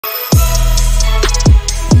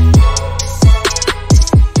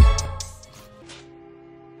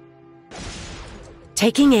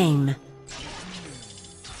Taking aim.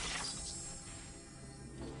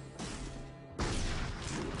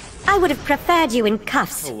 I would have preferred you in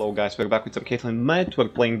cuffs. Hello guys, we're back with some CAITLYN Med. We're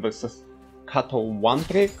playing versus Kato 1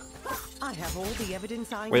 trick. I have all the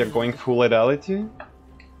evidence I We are need. going full lethality.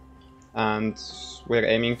 And we're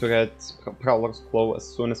aiming to get Prowler's Claw as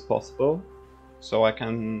soon as possible. So I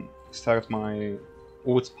can start my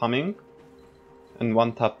ult spamming. And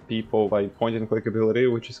one-tap people by point-and-click ability,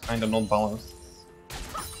 which is kinda not balanced.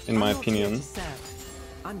 In my opinion. Here to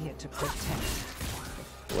serve. I'm here to protect.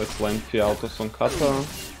 Let's land few autos on Kata.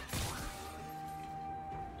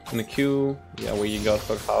 In the queue, yeah, we got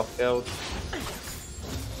her half out.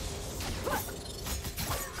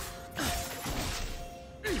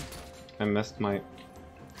 I missed my...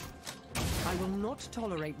 I will not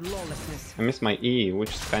tolerate lawlessness. I missed my E,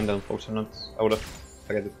 which is kinda unfortunate. I would have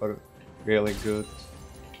read it for really good.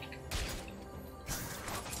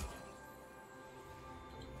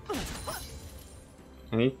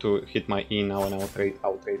 I need to hit my E now and I'll trade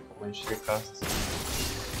for when she recasts.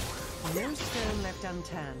 No stone left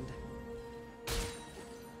unturned.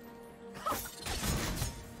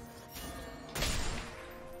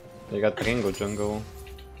 They got Ringo jungle.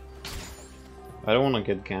 I don't wanna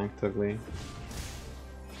get ganked early.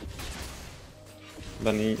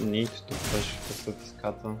 But I need to push because of this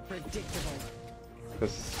Kata. Predictable.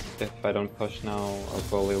 Because if I don't push now, I'll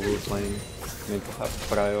probably lose lane. Need to have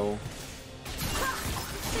Cryo.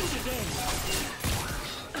 Think again.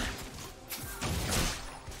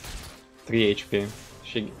 3 HP.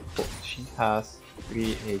 She has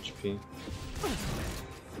 3 HP.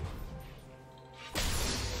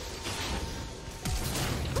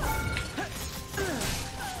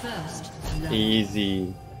 First,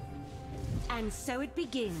 Easy. And so it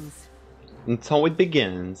begins. And so it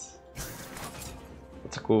begins.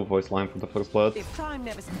 That's a cool voice line for the first blood. If time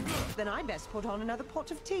never sleeps, then I best put on another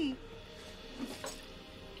pot of tea.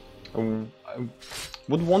 I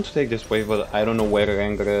would want to take this wave, but I don't know where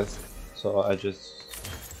Rengar is, so I just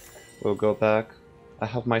will go back. I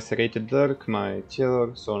have my serrated Dirk, my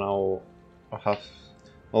Chiller, so now I have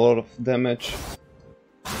a lot of damage.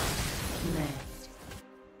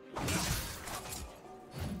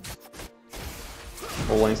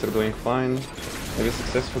 All lanes are doing fine. Maybe a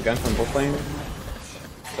successful gank on bot lane.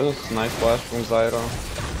 That was a nice flash from Zyra.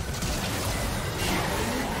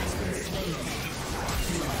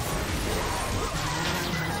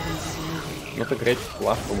 Not a great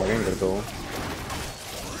flash from Rengar though.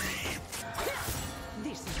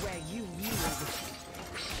 This is where you yield.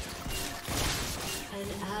 an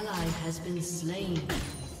ally has been slain.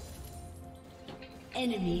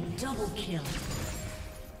 Enemy double kill.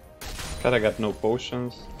 God, I got no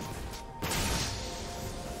potions.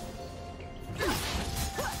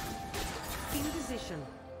 In position.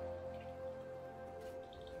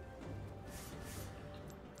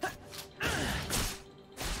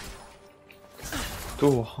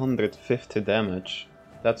 $250 damage.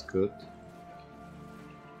 That's good.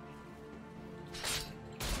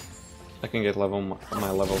 I can get my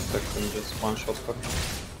level 6 and just one shot her.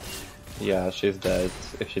 Yeah, she's dead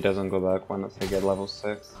if she doesn't go back once I get level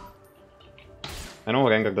 6. I know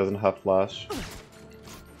Rengar doesn't have flash.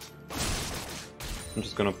 I'm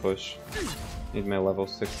just gonna push. Need my level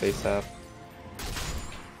 6 ASAP.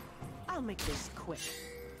 I'll make this quick.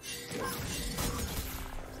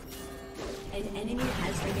 An enemy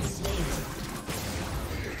has been slain.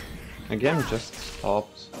 My game just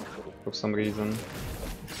stopped for some reason.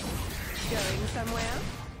 Going somewhere?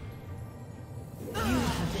 You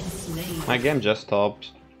have been slain. My game just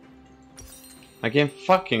stopped. My game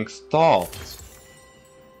fucking stopped.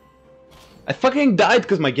 I fucking died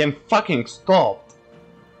because my game fucking stopped.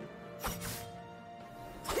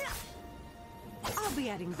 I'll be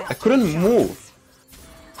adding that. I couldn't move.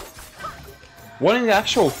 What in the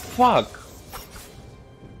actual fuck?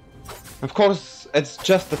 Of course, it's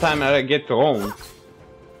just the time that I get roamed.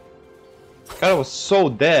 God, I was so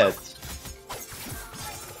dead.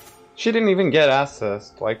 She didn't even get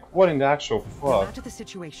access. Like, what in the actual No fuck? matter the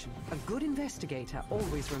situation, a good investigator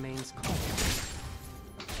always remains calm.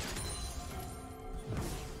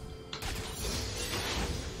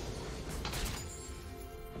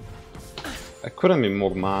 I couldn't be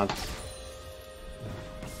more mad.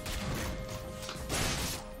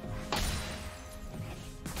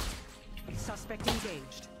 Suspect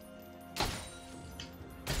engaged.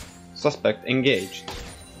 Suspect engaged.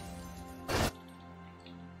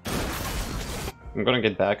 I'm gonna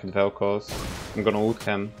get back at Vel'Koz. I'm gonna ult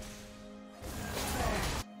him.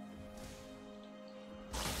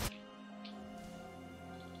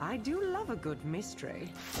 I do love a good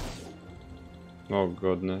mystery. Oh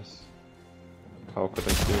goodness. How could I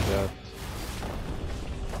do that?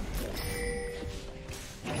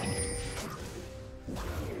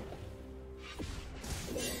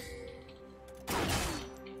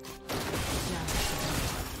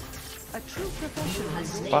 A true professional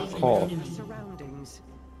Fuck off. surroundings.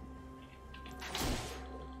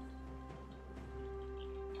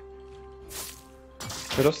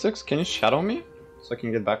 Fiddlesticks, can you shadow me? So I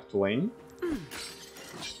can get back to lane?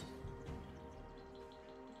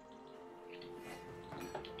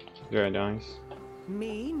 Very nice.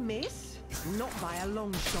 Me miss? Not by a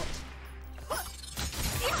long shot. Not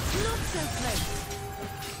so close.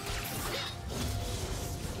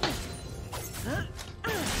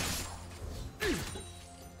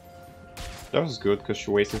 That was good because she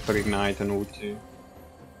wasted her ignite and ulti.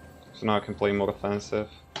 So now I can play more offensive.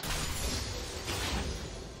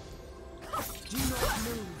 Do not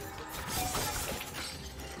move.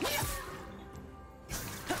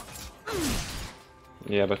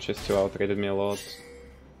 Yeah, but she still outrated me a lot.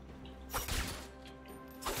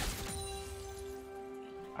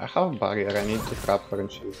 I have a barrier, I need to trap her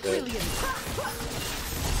and she's dead. Brilliant.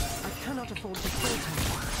 I cannot afford to falter.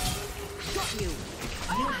 Got you.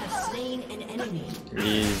 You have slain an enemy.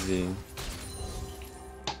 Easy.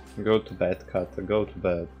 Go to bed, Cutter, go to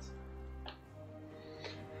bed.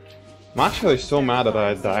 I'm actually so mad that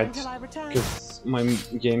I died Until I return. because my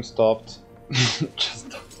game stopped. Just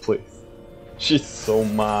stop, please. She's so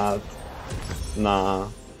mad. Nah,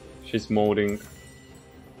 she's modding.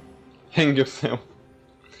 Hang yourself.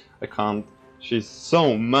 I can't. She's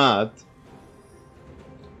so mad.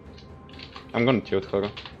 I'm gonna tilt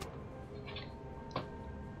her.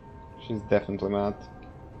 She's definitely mad.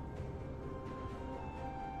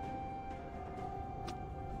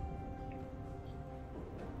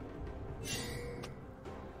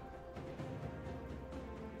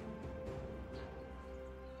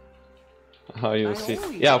 How you see?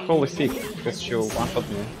 Yeah, I'll probably see because she'll one-shot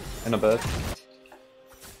me in a bit.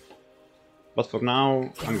 But for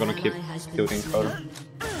now, I'm gonna keep tilting her.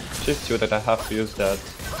 She's tilted, I have to use that.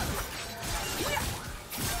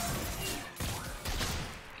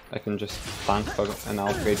 I can just flank her and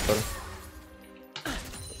outrage her.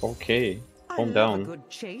 Okay, calm A down. good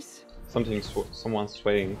chase. Someone's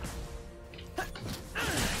swaying.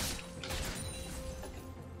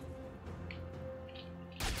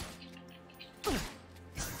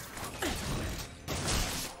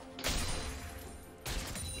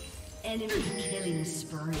 Enemy killing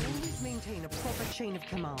spree. Always maintain a proper chain of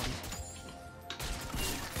command.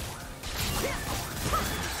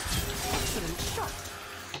 Excellent shot.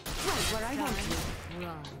 Right where I want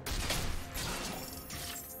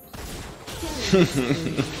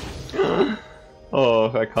you.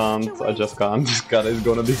 Oh, I can't. I just can't. This guy is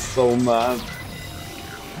gonna be so mad.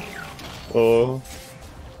 Oh.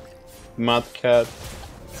 Mad cat.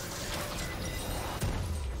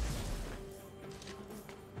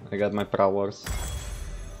 I got my prowess.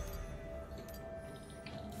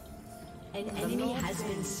 An enemy has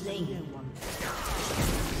been slain.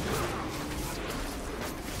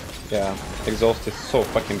 Yeah, exhaust is so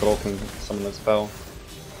fucking broken. Summon a spell.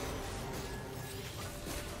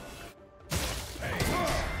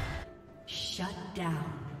 Shut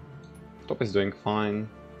down. Top is doing fine.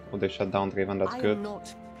 Oh, they shut down Draven, that's I good. am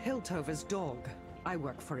not Piltover's dog. I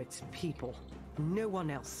work for its people. No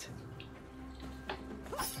one else.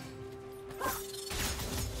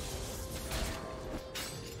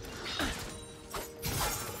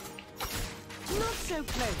 Not so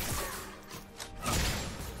close.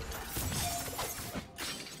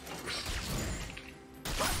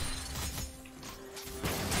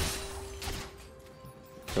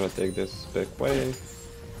 Gonna take this big wave.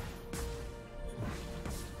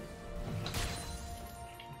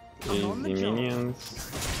 I'm Easy minions.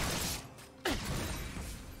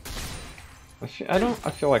 I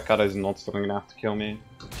feel like Kara is not strong enough to kill me.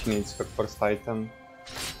 She needs her first item.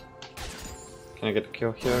 Can I get a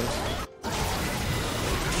kill here?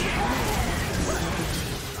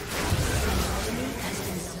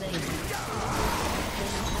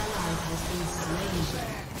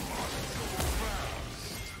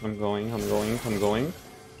 I'm going.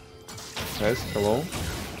 Guys, hello.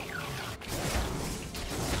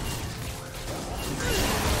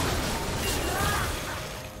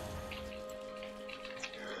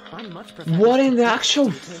 I'm much What in the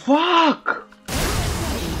actual fuck?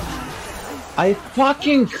 I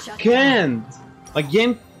fucking can't! My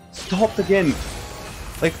game stopped again.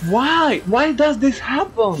 Like, why? Why does this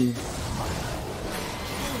happen?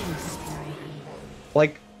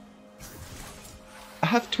 Like, I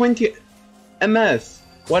have 20 MS.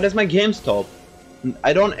 Why does my game stop?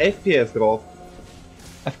 I don't FPS drop.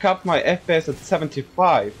 I've capped my FPS at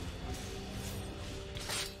 75.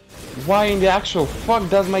 Why in the actual fuck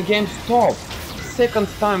does my game stop? Second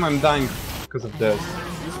time I'm dying because of this.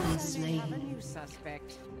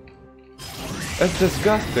 It's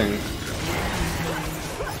disgusting.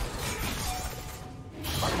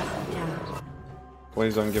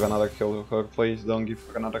 Please don't give another kill to her. Please don't give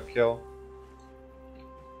her another kill.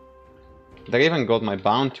 They even got my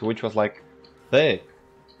bounty, which was like thick.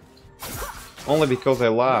 Only because I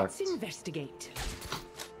lagged. Let's investigate.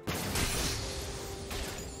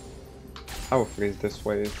 I will freeze this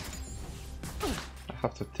wave. I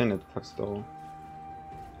have to thin it first though.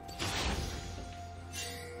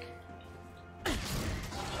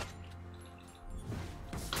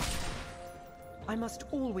 I must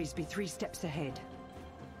always be 3 steps ahead.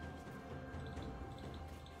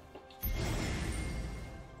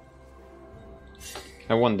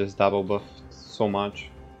 I want this double buff so much.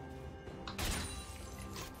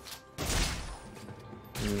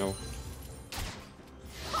 No.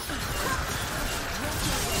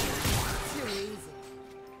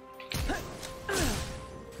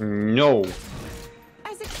 No!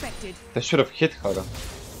 As expected. I should have hit her.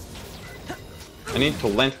 I need to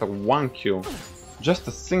land her 1 kill. Just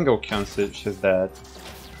a single kill and she's dead.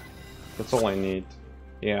 That's all I need.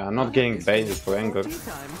 Yeah, I'm not getting baited for anger.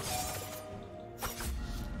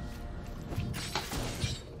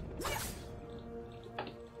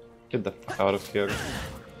 Get the fuck out of here.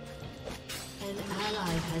 An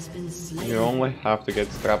ally has been slain. You only have to get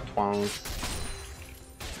strapped once.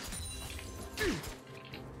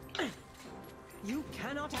 You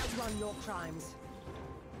cannot outrun your crimes.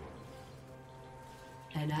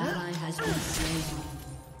 An ally has been slain.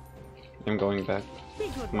 I'm going back. Be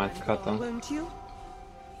good, My my kata. girl, won't you?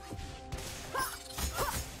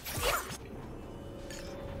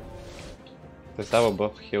 The double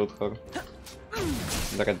buff healed her.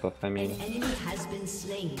 The red buff, I An mean. enemy has been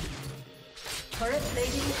slain. Turret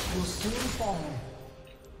plating will soon fall.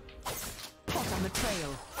 Hot on the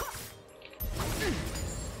trail.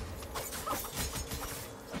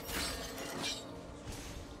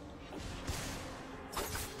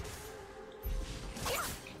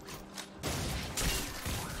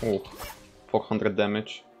 Oh, 400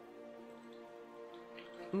 damage.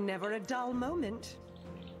 Never a dull moment.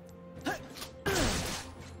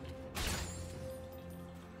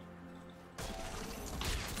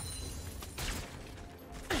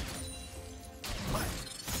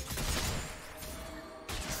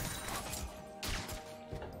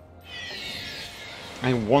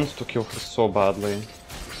 I want to kill her so badly.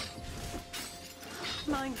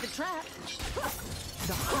 Mind the trap.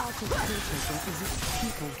 The heart of creatures represents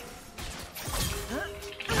people.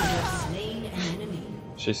 You have slain an enemy.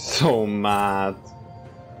 She's so mad.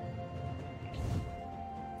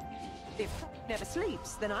 If never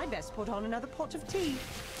sleeps, then I best put on another pot of tea.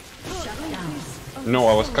 Shut down. No,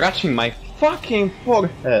 I was scratching my fucking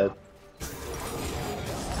forehead.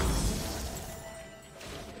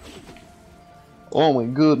 Oh my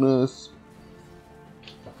goodness.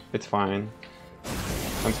 It's fine.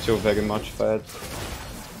 I'm still very much fed.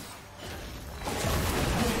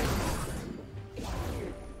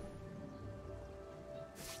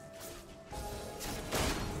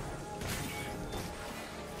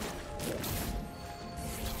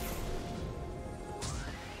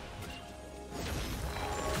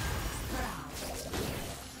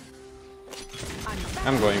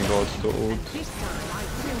 I'm going both to ult. This time I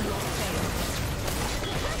will not fail.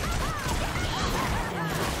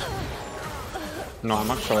 No,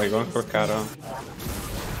 I'm actually going for Kara.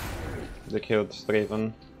 They killed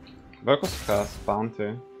Straven. Verkus has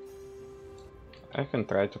bounty. I can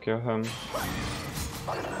try to kill him.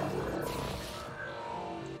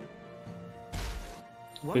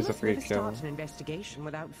 One He's a must free never kill. start an investigation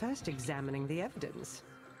without first examining the evidence.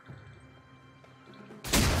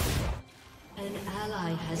 An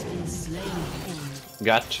ally has been slain.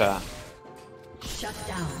 Gotcha. Shut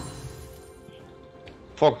down.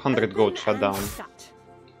 400 gold shutdown. Shut.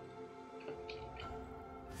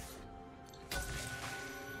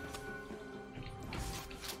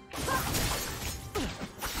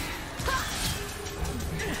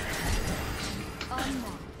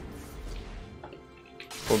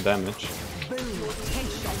 Full damage. Boom.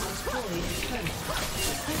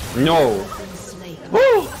 No! Slain.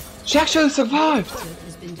 Oh! She actually survived!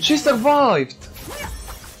 Has been She survived!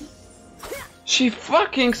 She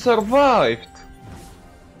fucking survived!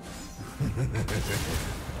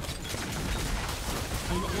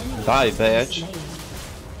 Die, bitch. slain.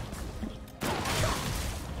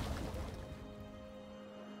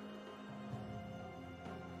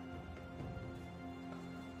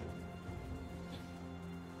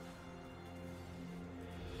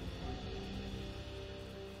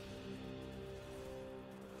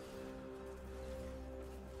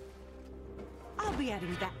 be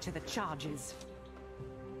adding that to the charges.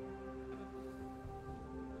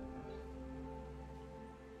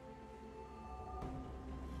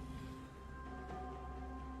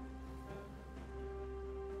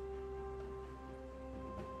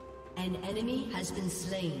 An enemy has been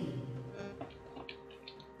slain.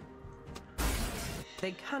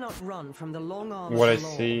 They cannot run from the long arms. What I of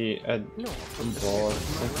law. see at No, the board,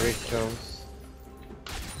 some 3 kills.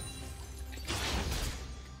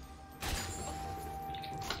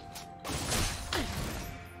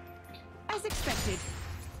 As expected.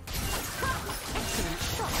 Excellent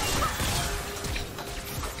shot.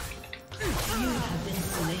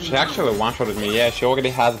 She actually one-shotted me. Yeah, she already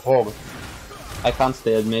has hog. I can't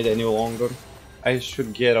stay at mid any longer. I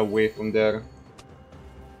should get away from there.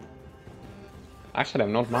 Actually,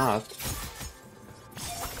 I'm not mad.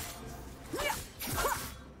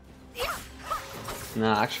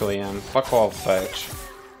 Nah, actually I am. Fuck off, bitch.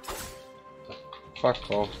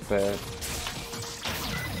 Fuck off, bitch.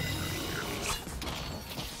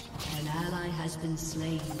 An ally has been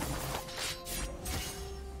slain.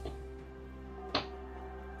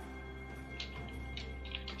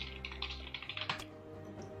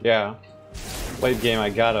 Yeah. Late game I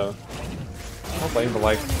gotta. I'll play, but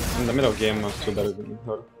like in the middle game I'm still better than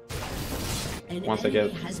her. An Once I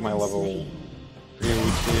enemy get has my been level slain. 3 or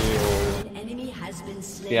An enemy has been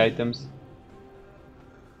slain. the items.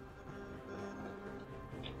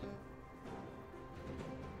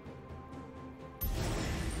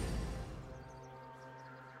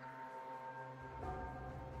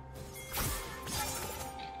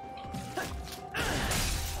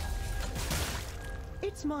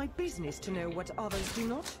 It's my business to know what others do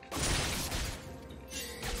not.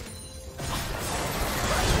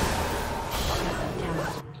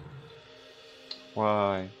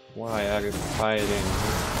 Why? Why are you fighting?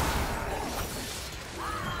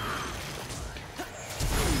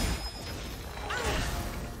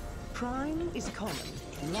 Crime is common,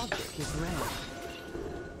 logic is rare.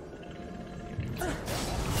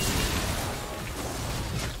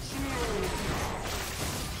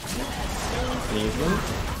 Easy.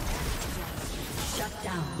 Shut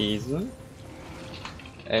down. Easy.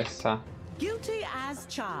 Essa. Guilty as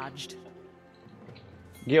charged.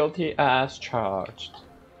 Guilty as charged.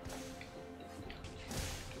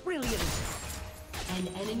 Brilliant. An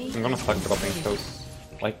enemy I'm gonna has start been dropping slain. kills.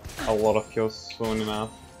 Like, a lot of kills soon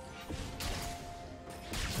enough.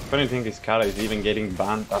 Funny thing is, Kara is even getting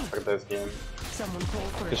banned after this game. Someone call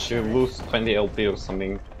for a Because she sheriff. lose 20 LP or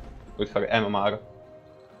something with her MMR.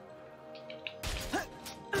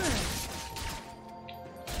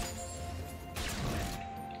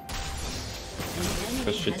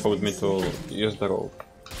 Because she told me to use the rope.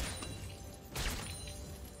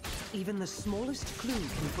 Even the smallest clue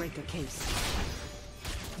can break a case.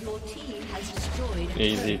 Your team has destroyed a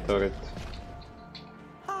Easy turret. turret.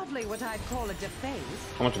 Hardly what I'd call a defense.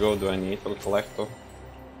 How much gold do I need for the collector?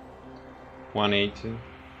 180.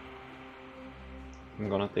 I'm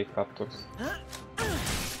gonna take raptors.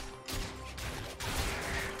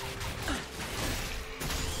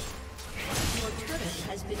 Your turret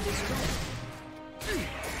has been destroyed.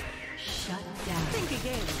 Shut down. Think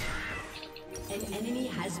again. An enemy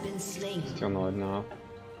has been slain. Still not enough.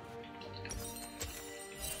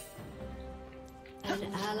 An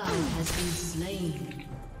ally has been slain.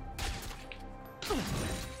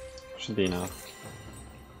 Should be enough.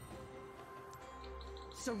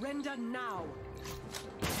 Surrender now.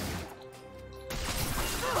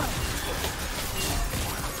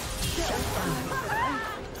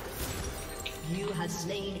 You have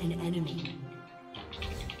slain an enemy.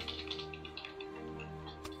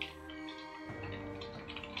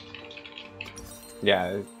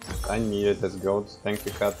 Yeah, I needed this gold. Thank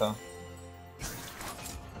you, Kata.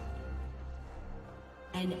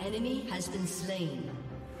 An enemy has been slain.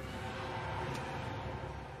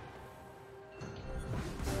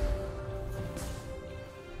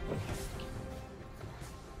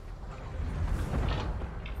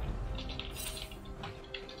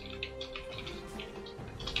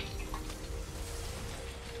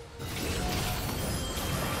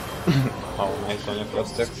 Oh, nice on your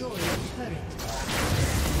first stick. Destroy a turret.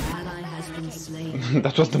 Ally has been slain.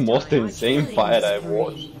 That was the most insane fight I've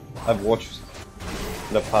watched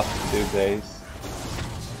the past 2 days.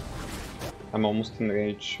 I'm almost in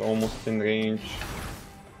range, almost in range.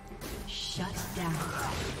 Shut down.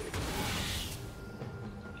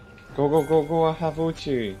 Go, go, go, go, I have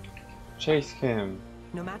Uchi. Chase him.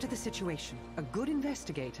 No matter the situation, a good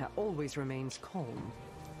investigator always remains calm.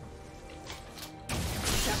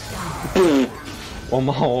 Oh,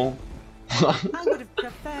 Mao. I would have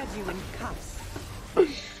preferred you in cuffs.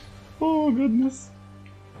 Oh Oh goodness.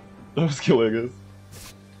 That was hilarious.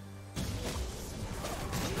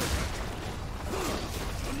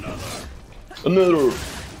 Another!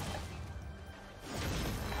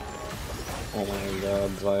 Oh my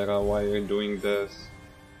god, Zyra, why are you doing this?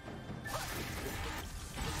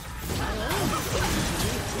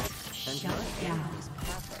 Shut down.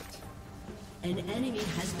 An enemy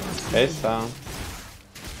has been slain. Hey Sam.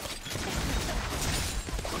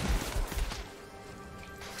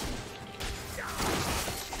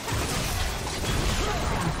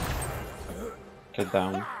 Get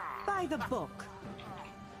down. By the book.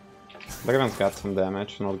 Draven's got some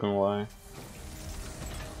damage, not gonna lie.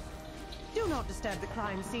 Do not disturb the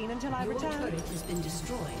crime scene until I Your return. turret has been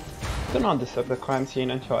destroyed. Do not disturb the crime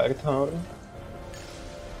scene until I return.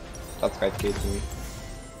 That's right, CAITLYN.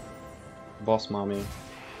 Boss mommy.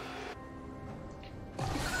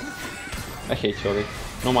 I hate Yuri.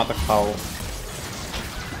 No matter how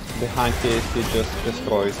behind he is, he just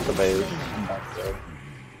destroys the base. That's it.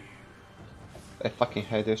 I fucking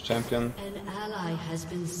hate this champion. An ally has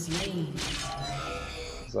been slain.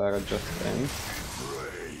 Zyra just ends.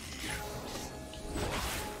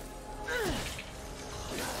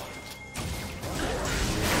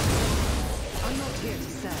 I'm not here to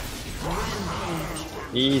serve.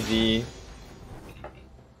 Rampage. Easy.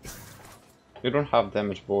 You don't have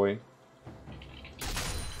damage, boy.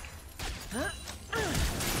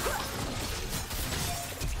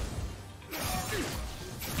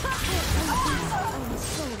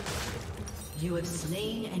 You have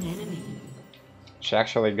slain an enemy. She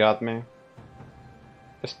actually got me.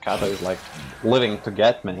 This Kata is like living to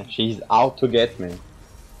get me. She's out to get me.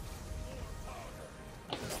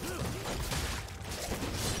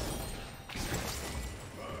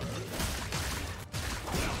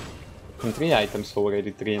 From 3 items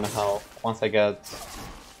already, 3.5. Once I get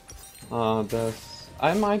this,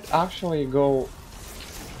 I might actually go.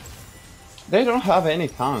 They don't have any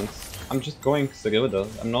tanks. I'm just going Ceruda.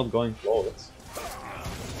 I'm not going flawless.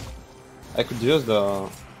 I could use the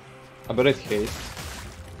ability haste.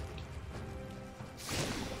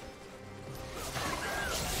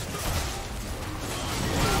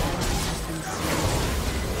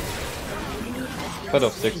 Instead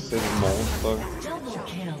of 6 is monster. Double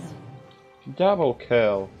kill. Double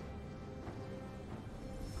kill.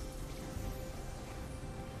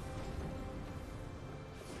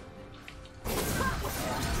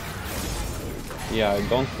 Yeah, I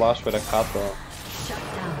don't flash with a Kata. Shut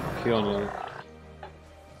down. Kill me.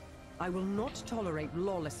 I will not tolerate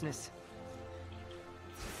lawlessness.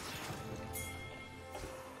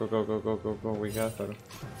 Go, go, go, go, go, go, we got her.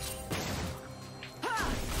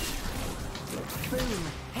 Boom.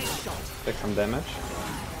 Headshot. Take some damage.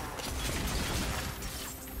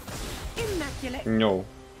 Immaculate. No.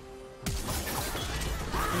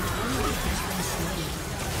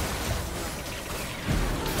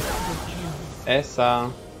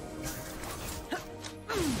 Essa.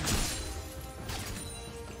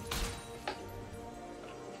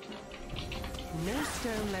 No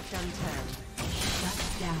stone left unturned. Shut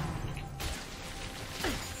down.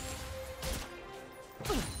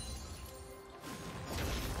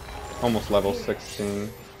 Almost level 16.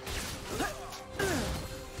 Not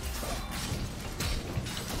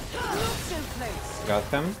so close. Got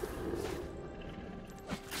him?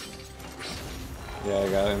 Yeah, I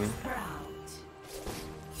got him.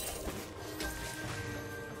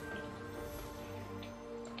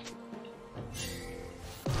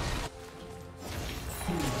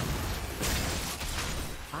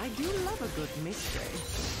 I do love a good mystery.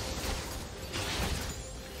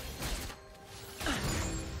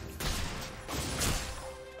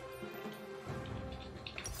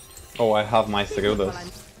 Oh, I have my Cerudas.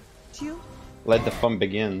 You? Let the fun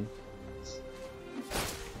begin.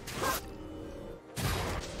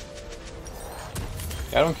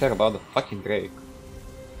 I don't care about the fucking Drake.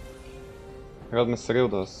 I got my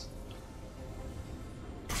Cerudas.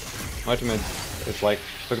 Ultimate is like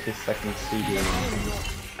 30 seconds CD now.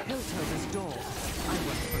 Piltover's door. I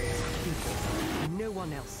work for his people. No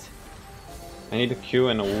one else. I need a Q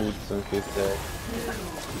and a wood since he's dead.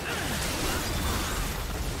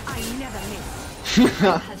 I never miss. You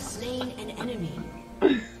have slain an enemy.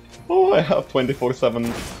 Oh, I have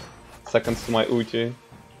 24/7 seconds to my ulti.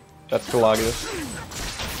 That's hilarious.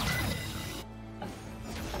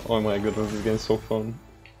 Oh my goodness, this game is so fun.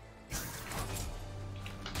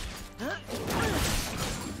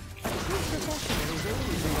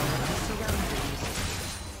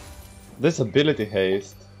 This ability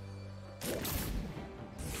haste.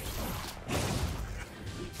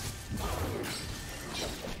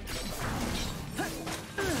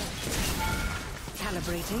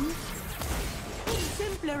 Calibrating.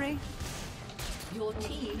 Exemplary. Your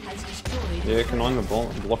team has destroyed. Yeah, you can only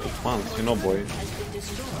block it once, you know, boy. Has been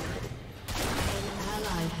destroyed. An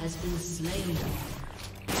ally has been slain.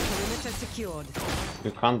 Perimeter secured.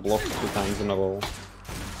 You can't block 2 times in a row.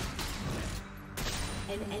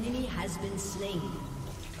 An enemy has been slain.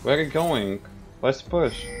 Where are you going? Let's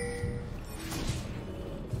push.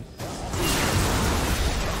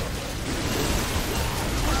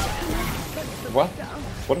 What?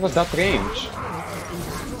 What was that range?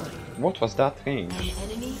 What was that range? An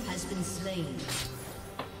enemy has been slain.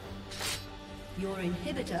 Your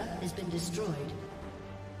inhibitor has been destroyed.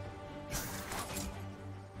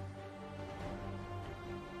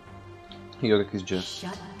 Yorick is just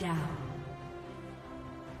Shut down.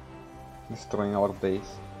 destroying our base.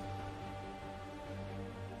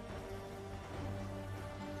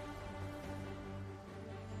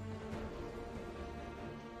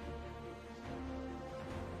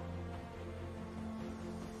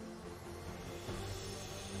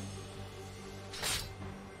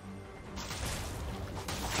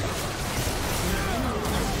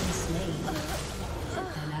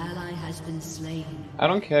 I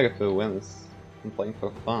don't care if it wins. I'm playing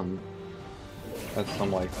for fun. At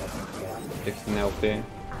some like 15 LP.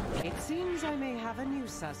 It seems I may have a new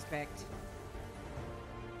suspect.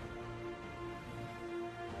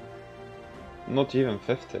 Not even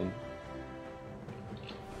 15.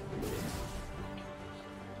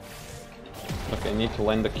 Okay, I need to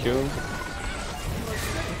land the Q.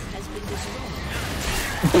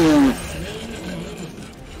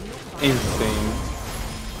 Insane.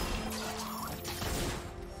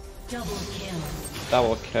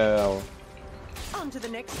 Double kill. On to the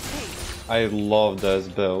next case. I love this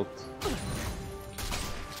build.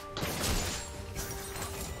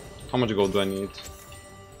 How much gold do I need?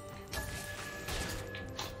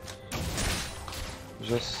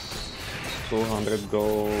 Just 200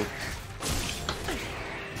 gold.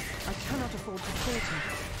 I cannot afford to falter.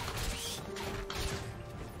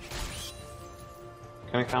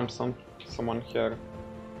 Can I camp someone here?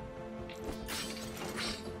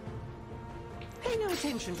 Pay no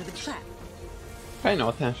attention to the trap. Pay no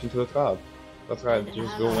attention to the trap. That's right,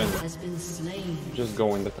 just go in. Has been slain. Just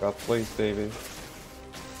go in the trap, please, baby.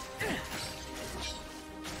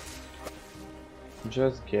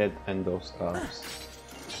 Just get in those traps.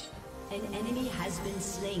 An enemy has been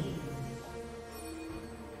slain.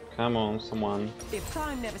 Come on, someone. If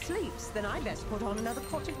time never sleeps, then I best put on another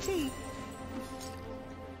pot of tea.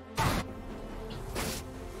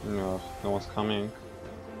 No, no one's coming.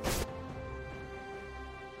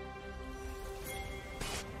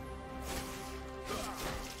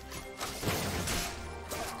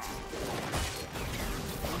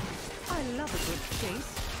 I love a good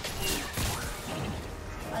chase.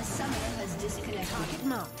 A summoner has disconnected. Target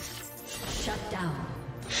marked. Shut down.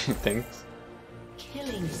 Thanks.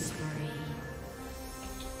 Killing spree.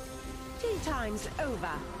 Tea time's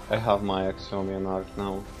over. I have my Axiomian art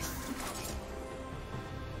now.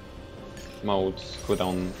 Mode's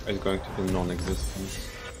cooldown is going to be non-existent.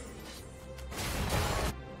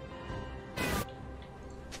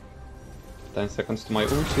 Ten seconds to my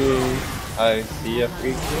ulti. I see a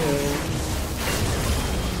free kill.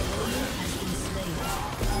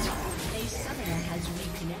 A summoner has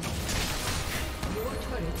reconnected. Your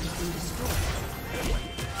turret has been destroyed.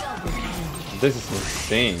 Double kill. This is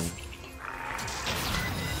insane.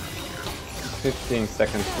 15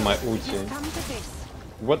 seconds to my ulti. Come to this.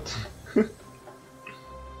 What?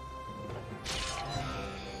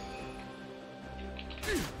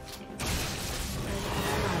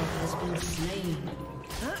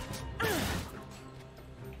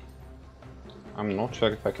 I'm not sure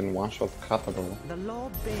if I can one-shot Capital. The law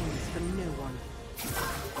bends for no one.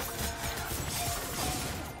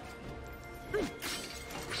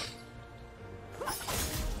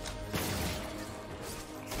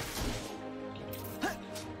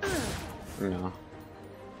 No.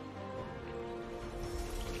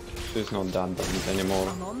 She's not that bad anymore.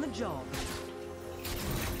 I'm on the job.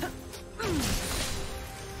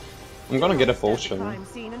 I'm gonna get a Stay at the potion. crime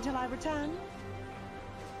scene until I return.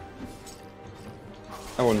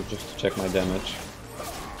 I wanted just to check my damage.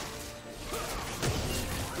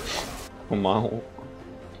 Oh wow.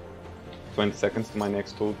 20 seconds to my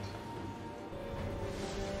next ult.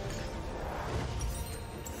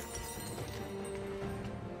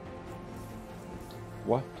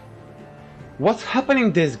 What? What's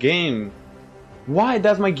happening this game? Why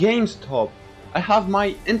does my game stop? I have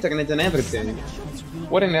my internet and everything.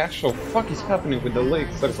 What in the actual fuck is happening with the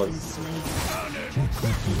lake servers? An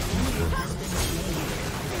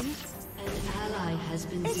ally has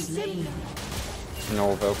been slain.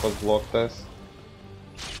 No, Velcos blocked this.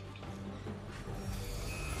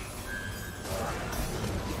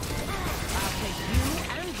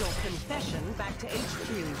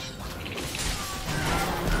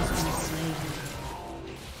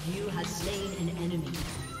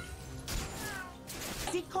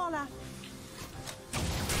 See caller.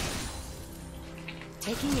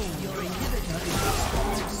 Taking aim. Your inhibitor is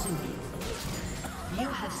responding soon. You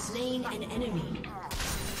have slain an enemy.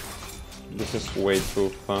 This is way too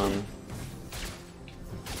fun.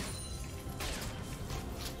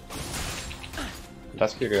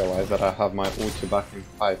 Does he realize that I have my ulti back in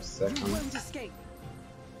 5 seconds? Won't escape.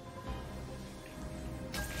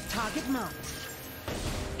 Target marked.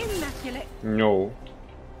 Immaculate. No.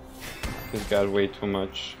 He's got way too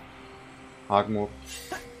much armor.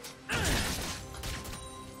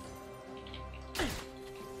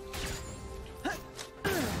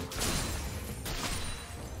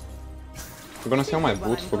 I'm gonna sell my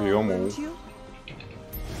boots for Yomo.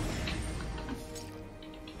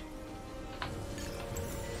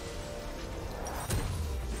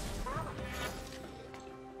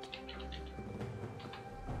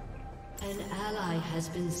 An ally has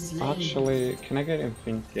been slain. Actually, can I get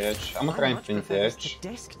Infinity Edge? I'm gonna try Infinity Edge.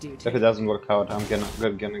 Desk duty. If it doesn't work out, I'm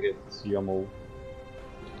gonna get Yomo.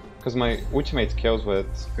 Because my ultimate kills with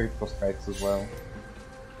critical strikes as well.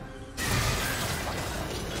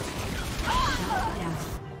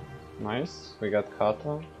 Nice, we got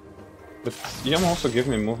Kata. But Yom also give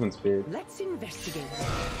me movement speed. Let's investigate.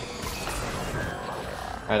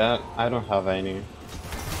 I don't have any.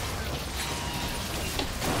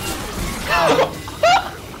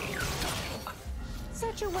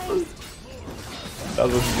 Such a waste. That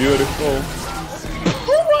was beautiful.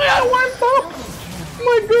 Oh my, I wiped up!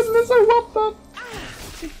 My goodness, I wiped up!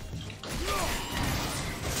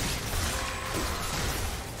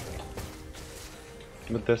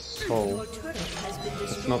 But this soul,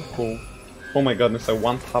 it's not cool. Oh my goodness, I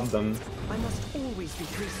one-tapped them. I must always be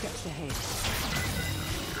 3 steps ahead.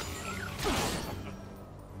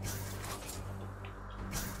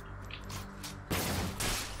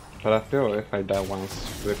 But I feel if I die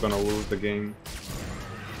once, we're gonna lose the game.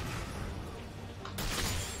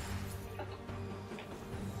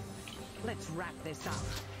 Let's wrap this up.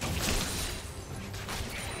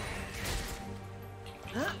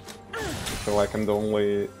 I feel like I'm the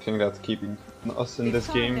only thing that's keeping us in this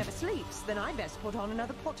If game. never sleeps, then I best put on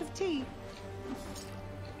another pot of tea.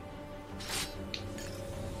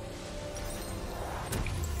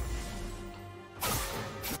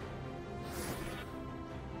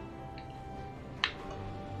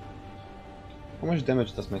 How much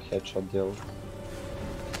damage does my headshot deal?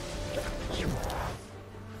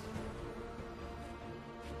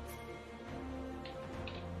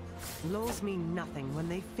 Laws mean nothing when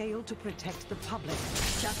they fail to protect the public.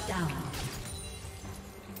 Shut down.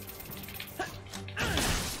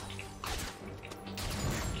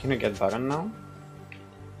 Can I get Baron now?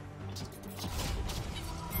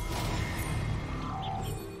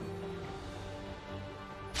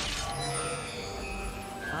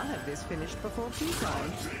 I'll have this finished before tea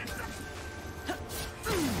time.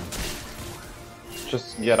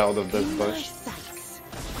 Just get out of this bush.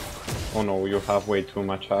 Oh no, you have way too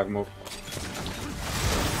much armor.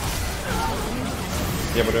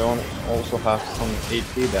 Yeah, but you also have some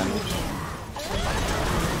AP damage.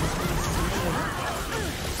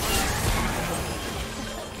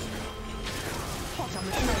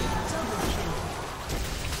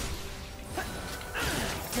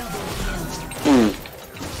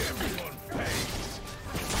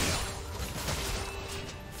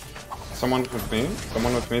 Someone with me?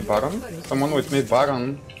 Someone with me, Baron? Someone with me,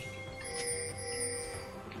 Baron!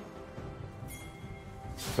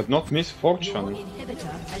 But not Your misfortune.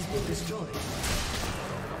 inhibitor has been destroyed.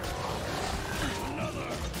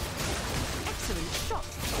 Excellent shot.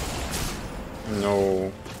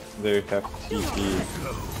 No, they have TP.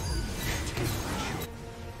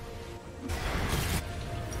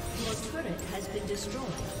 Your turret has been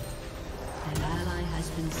destroyed. An ally has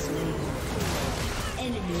been slain.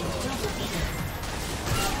 Enemy double kill.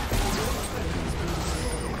 Your turret has been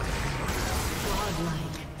destroyed.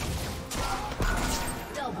 Godlike.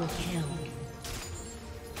 Double kill.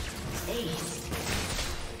 Ace.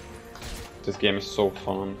 This game is so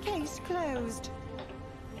fun. Case closed.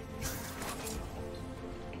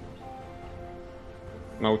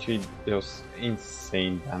 Mauchi deals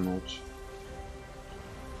insane damage.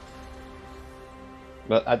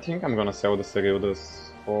 But I think I'm gonna sell the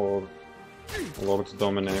Cerulus for Lord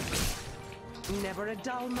Dominic. Never a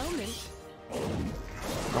dull moment.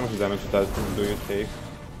 How much damage do you take?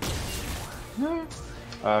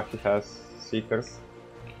 He has Seekers.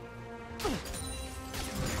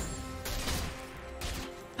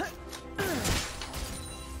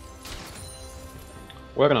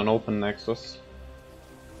 We're in an open Nexus,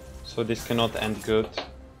 so this cannot end good.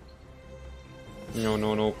 No,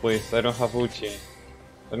 no, no, please, I don't have ulti.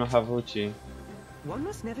 I don't have Uchi. One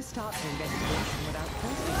must never start an investigation without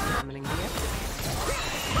first examining the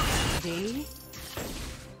evidence.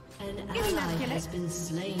 An ally has been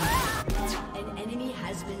slain. An enemy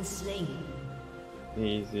has been slain.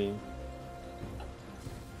 Easy.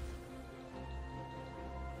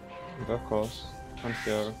 Of course. I'm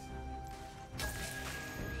here.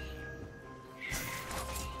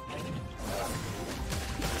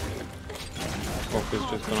 Hope is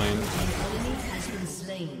just gonna end. An enemy has been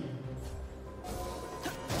slain.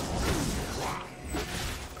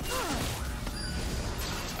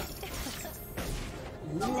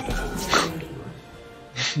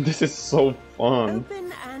 This is so fun.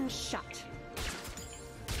 Open and shut.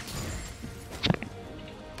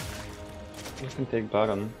 You can take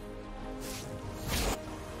Baron.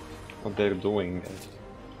 What they're doing.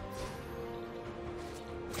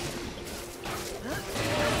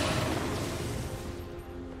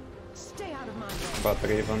 Stay out of my way. But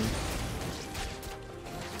Raven.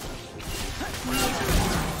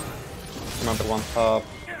 Another one tap.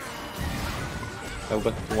 I'll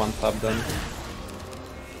get one tap then.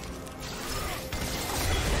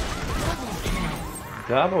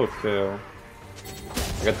 Double kill.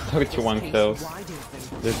 I got 31 kills.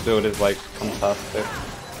 This dude is like fantastic.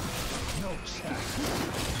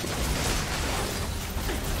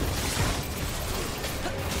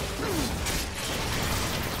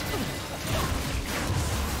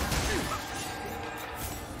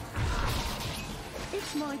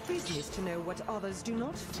 It's my business to know what others do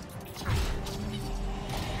not.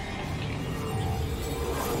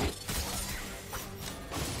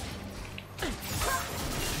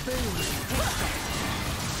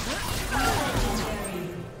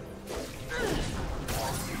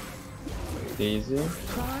 Easy.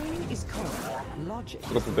 Crime is cold. Logic.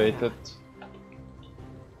 Group baited.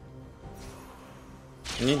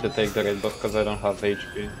 I need to take the raid buff because I don't have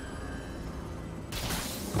HP.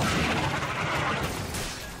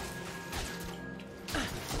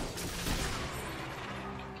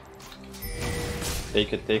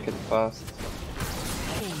 Take it fast.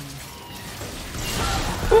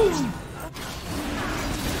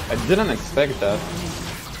 I didn't expect that.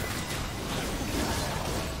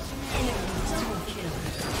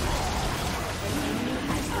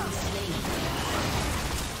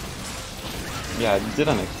 Yeah, I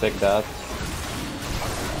didn't expect that.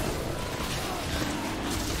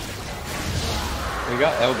 We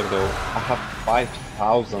got Elder though. I have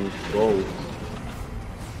 5,000 gold.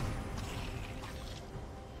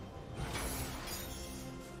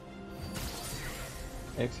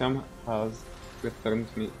 Axiom has returned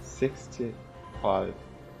me 65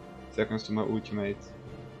 seconds to my ultimate.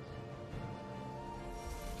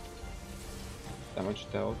 Damage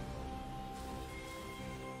dealt.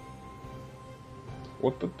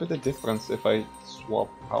 What would be the difference if I swap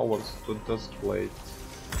powers to Duskblade?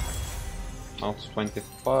 Now it's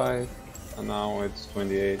 25, and now it's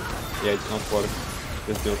 28. Yeah, it's not worth.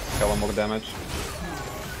 This deals hella more damage.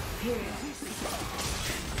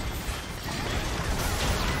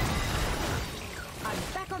 I'm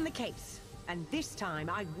back on the case, and this time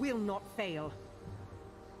I will not fail.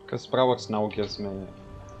 Because Prowess now gives me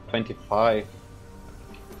 25.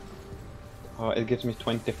 It gives me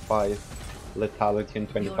 25 lethality and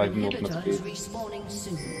 25 movement speed. Respawning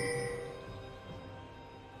soon.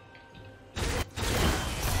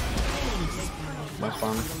 Nice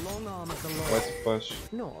one. The long arm of the law, Let's push.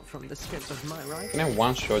 nor from the scope of my rifle. Can I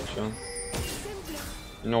one-shot you?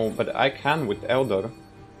 No, but I can with Elder.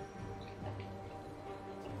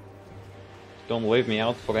 Don't leave me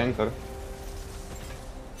out for Anchor.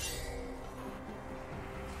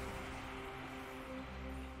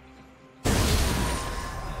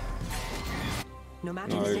 No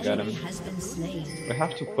matter No, the you got him. Has been slain. We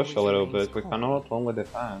have to push a little bit, we cannot only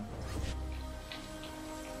defend.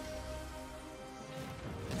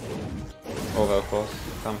 Oh, of course,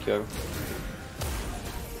 come here.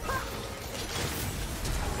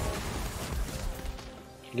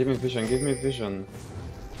 Give me vision, give me vision.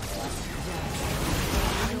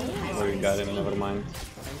 Oh, you got him, never mind.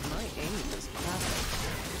 my aim is perfect.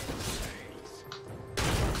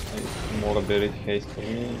 More ability haste for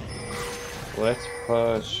me. Let's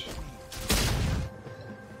push.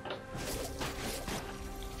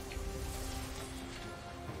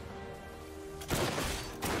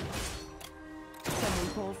 Someone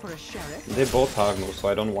call for a sheriff. They both are no, so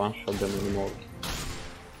I don't one-shot them anymore.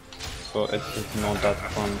 So it's not that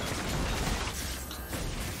fun.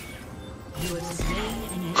 You have slain an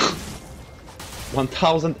enemy.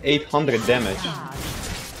 1,800 damage.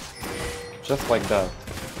 Just like that.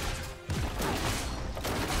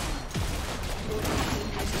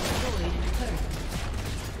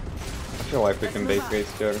 feel like we can base race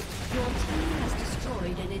here. Your team has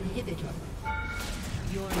destroyed an inhibitor.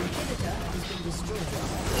 Your inhibitor has been destroyed.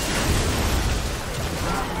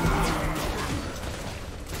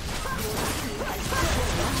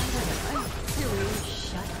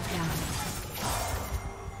 Shut down.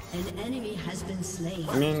 An enemy has been slain.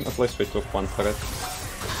 I mean, at least we took one turret.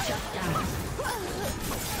 Shut down.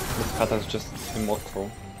 This kata is just immortal.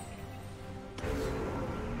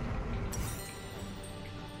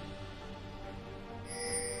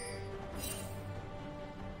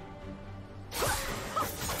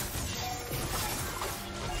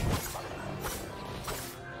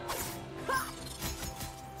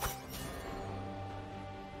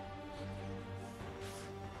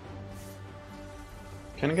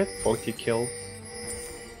 Can I get 40 kills?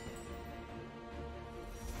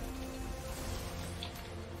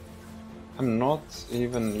 I'm not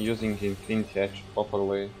even using the Infinity Edge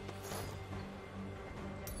properly.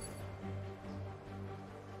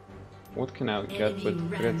 What can I get with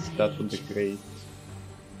crits? That would be great.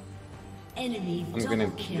 Enemy I'm gonna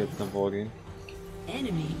double kill. get Navori.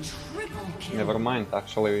 Enemy triple kill. Never mind,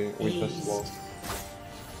 actually, we just lost.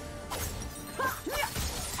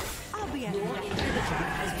 I'll be at Your it. inhibitor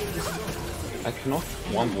has been destroyed. I cannot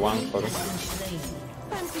 1v1 Enemy first. has been slain.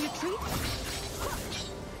 Fancy a treat?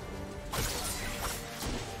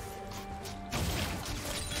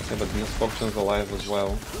 Yeah, but Misfortune's alive as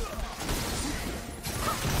well.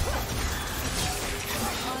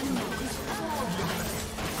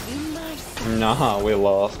 Nah, we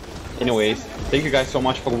lost. Anyways, thank you guys so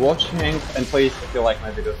much for watching, and please, if you like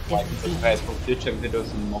my videos, like and subscribe for future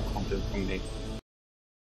videos and more content from me.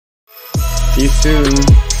 See you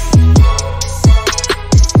soon!